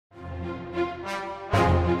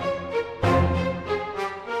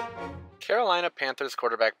Carolina Panthers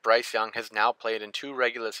quarterback Bryce Young has now played in 2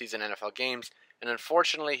 regular season NFL games, and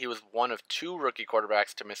unfortunately he was one of 2 rookie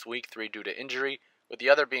quarterbacks to miss Week 3 due to injury, with the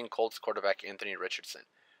other being Colts quarterback Anthony Richardson.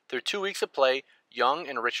 Through 2 weeks of play, Young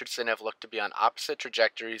and Richardson have looked to be on opposite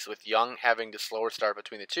trajectories, with Young having the slower start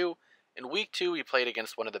between the two. In Week 2, he played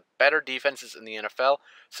against one of the better defenses in the NFL,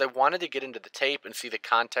 so I wanted to get into the tape and see the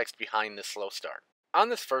context behind this slow start. On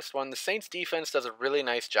this first one, the Saints defense does a really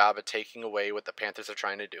nice job at taking away what the Panthers are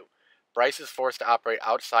trying to do. Bryce is forced to operate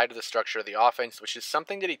outside of the structure of the offense, which is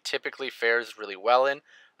something that he typically fares really well in.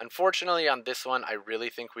 Unfortunately, on this one, I really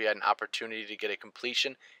think we had an opportunity to get a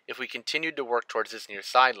completion if we continued to work towards this near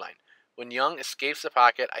sideline. When Young escapes the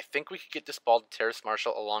pocket, I think we could get this ball to Terrace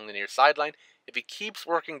Marshall along the near sideline if he keeps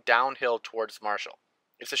working downhill towards Marshall.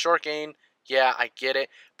 It's a short gain, yeah, I get it,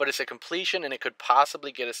 but it's a completion and it could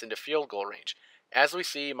possibly get us into field goal range. As we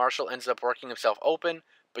see, Marshall ends up working himself open,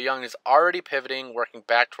 but Young is already pivoting, working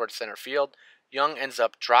back towards center field. Young ends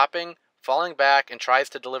up dropping, falling back, and tries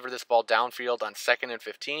to deliver this ball downfield on 2nd and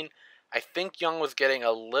 15. I think Young was getting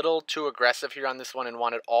a little too aggressive here on this one and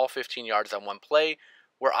wanted all 15 yards on one play,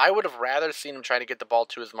 where I would have rather seen him try to get the ball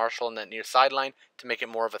to his Marshall in that near sideline to make it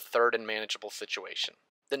more of a 3rd and manageable situation.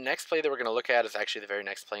 The next play that we're going to look at is actually the very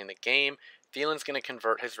next play in the game. Thielen's going to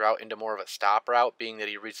convert his route into more of a stop route, being that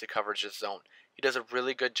he reads the coverage zone. He does a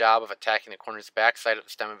really good job of attacking the corner's backside at the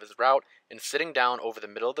stem of his route and sitting down over the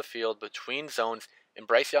middle of the field between zones, and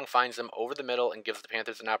Bryce Young finds him over the middle and gives the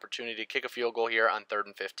Panthers an opportunity to kick a field goal here on 3rd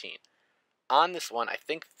and 15. On this one, I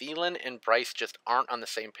think Thielen and Bryce just aren't on the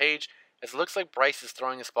same page, as it looks like Bryce is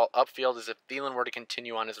throwing this ball upfield as if Thielen were to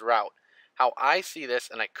continue on his route. How I see this,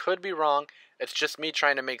 and I could be wrong, it's just me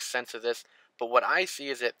trying to make sense of this, but what I see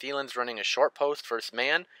is that Thielen's running a short post first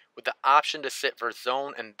man with the option to sit for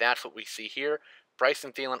zone, and that's what we see here. Bryce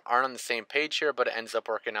and Thielen aren't on the same page here, but it ends up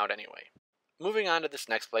working out anyway. Moving on to this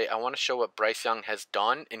next play, I want to show what Bryce Young has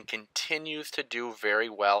done and continues to do very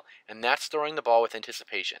well, and that's throwing the ball with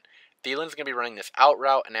anticipation. Thielen's going to be running this out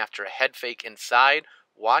route, and after a head fake inside,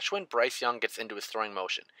 watch when Bryce Young gets into his throwing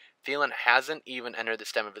motion. Thielen hasn't even entered the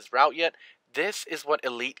stem of his route yet. This is what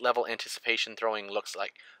elite level anticipation throwing looks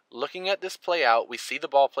like. Looking at this play out, we see the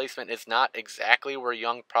ball placement is not exactly where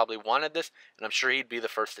Young probably wanted this, and I'm sure he'd be the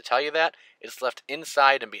first to tell you that. It's left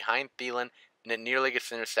inside and behind Thielen, and it nearly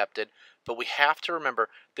gets intercepted. But we have to remember,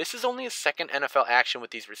 this is only a 2nd NFL action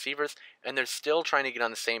with these receivers, and they're still trying to get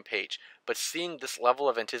on the same page. But seeing this level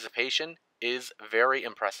of anticipation is very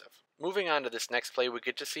impressive. Moving on to this next play, we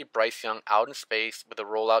get to see Bryce Young out in space with a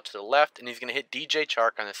rollout to the left, and he's going to hit DJ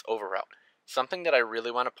Chark on this over route. Something that I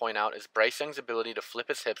really want to point out is Bryce Young's ability to flip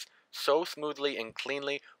his hips so smoothly and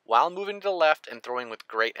cleanly while moving to the left and throwing with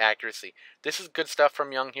great accuracy. This is good stuff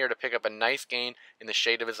from Young here to pick up a nice gain in the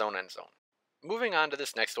shade of his own end zone. Moving on to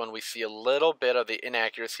this next one, we see a little bit of the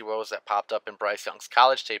inaccuracy woes that popped up in Bryce Young's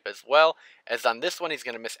college tape as well, as on this one he's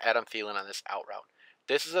going to miss Adam Thielen on this out route.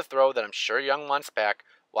 This is a throw that I'm sure Young wants back.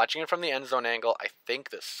 Watching it from the end zone angle, I think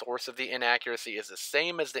the source of the inaccuracy is the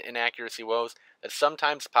same as the inaccuracy woes that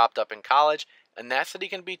sometimes popped up in college, and that's that he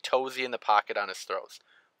can be toesy in the pocket on his throws.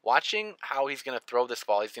 Watching how he's going to throw this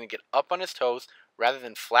ball, he's going to get up on his toes rather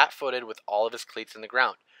than flat-footed with all of his cleats in the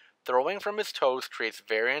ground. Throwing from his toes creates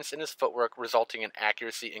variance in his footwork, resulting in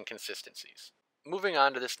accuracy inconsistencies. Moving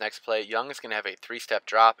on to this next play, Young is going to have a 3-step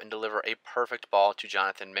drop and deliver a perfect ball to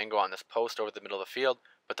Jonathan Mingo on this post over the middle of the field,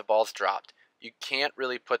 but the ball's dropped. You can't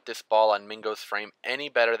really put this ball on Mingo's frame any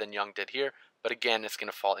better than Young did here, but again, it's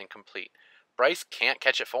going to fall incomplete. Bryce can't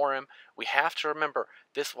catch it for him. We have to remember,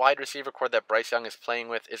 this wide receiver core that Bryce Young is playing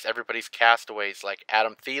with is everybody's castaways like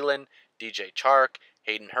Adam Thielen, DJ Chark,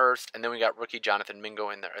 Hayden Hurst, and then we got rookie Jonathan Mingo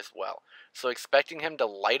in there as well. So expecting him to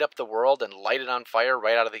light up the world and light it on fire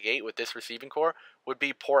right out of the gate with this receiving core would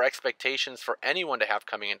be poor expectations for anyone to have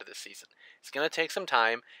coming into this season. It's going to take some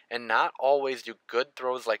time, and not always do good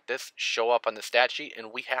throws like this show up on the stat sheet,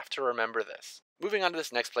 and we have to remember this. Moving on to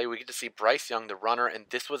this next play, we get to see Bryce Young, the runner, and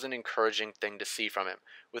this was an encouraging thing to see from him.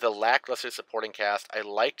 With a lackluster supporting cast, I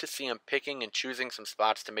like to see him picking and choosing some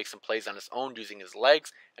spots to make some plays on his own using his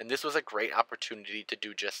legs, and this was a great opportunity to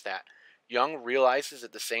do just that. Young realizes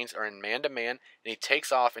that the Saints are in man-to-man, and he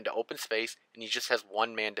takes off into open space, and he just has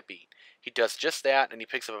one man to beat. He does just that, and he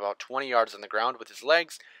picks up about 20 yards on the ground with his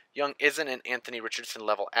legs. Young isn't an Anthony Richardson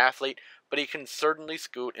level athlete, but he can certainly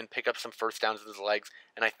scoot and pick up some first downs with his legs,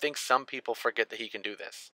 and I think some people forget that he can do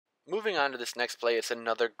this. Moving on to this next play, it's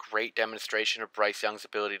another great demonstration of Bryce Young's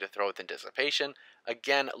ability to throw with anticipation.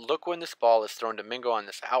 Again, look when this ball is thrown to Mingo on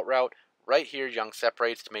this out route. Right here, Young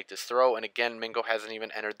separates to make this throw, and again, Mingo hasn't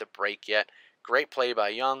even entered the break yet. Great play by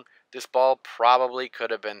Young. This ball probably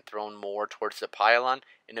could have been thrown more towards the pylon,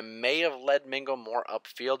 and it may have led Mingo more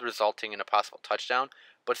upfield, resulting in a possible touchdown,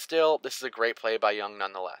 but still, this is a great play by Young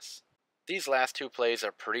nonetheless. These last two plays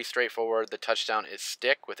are pretty straightforward. The touchdown is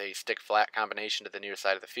stick with a stick-flat combination to the near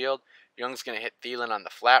side of the field. Young's going to hit Thielen on the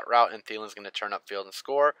flat route, and Thielen's going to turn upfield and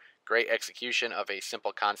score. Great execution of a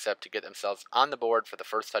simple concept to get themselves on the board for the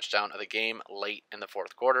first touchdown of the game late in the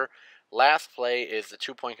fourth quarter. Last play is the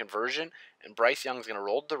two-point conversion, and Bryce Young's going to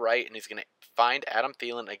roll to the right, and he's going to find Adam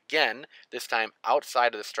Thielen again, this time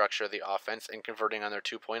outside of the structure of the offense and converting on their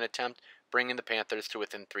two-point attempt, bringing the Panthers to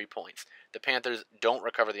within 3 points. The Panthers don't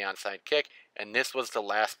recover the onside kick, and this was the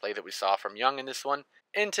last play that we saw from Young in this one.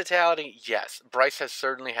 In totality, yes, Bryce has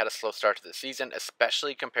certainly had a slow start to the season,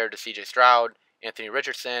 especially compared to CJ Stroud, Anthony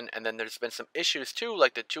Richardson, and then there's been some issues too,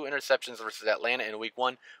 like the 2 interceptions versus Atlanta in week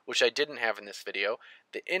 1, which I didn't have in this video,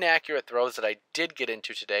 the inaccurate throws that I did get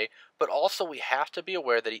into today, but also we have to be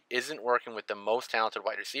aware that he isn't working with the most talented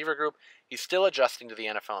wide receiver group. He's still adjusting to the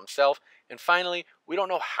NFL himself, and finally, we don't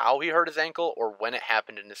know how he hurt his ankle or when it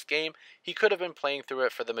happened in this game. He could have been playing through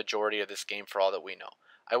it for the majority of this game for all that we know.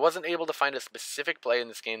 I wasn't able to find a specific play in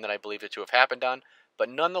this game that I believed it to have happened on, but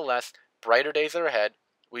nonetheless, brighter days are ahead.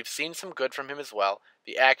 We've seen some good from him as well.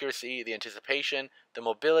 The accuracy, the anticipation, the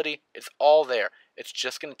mobility, it's all there. It's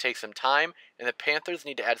just going to take some time, and the Panthers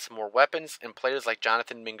need to add some more weapons, and players like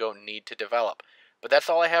Jonathan Mingo need to develop. But that's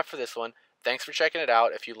all I have for this one. Thanks for checking it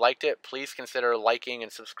out. If you liked it, please consider liking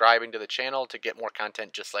and subscribing to the channel to get more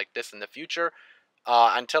content just like this in the future.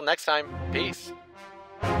 Until next time, peace.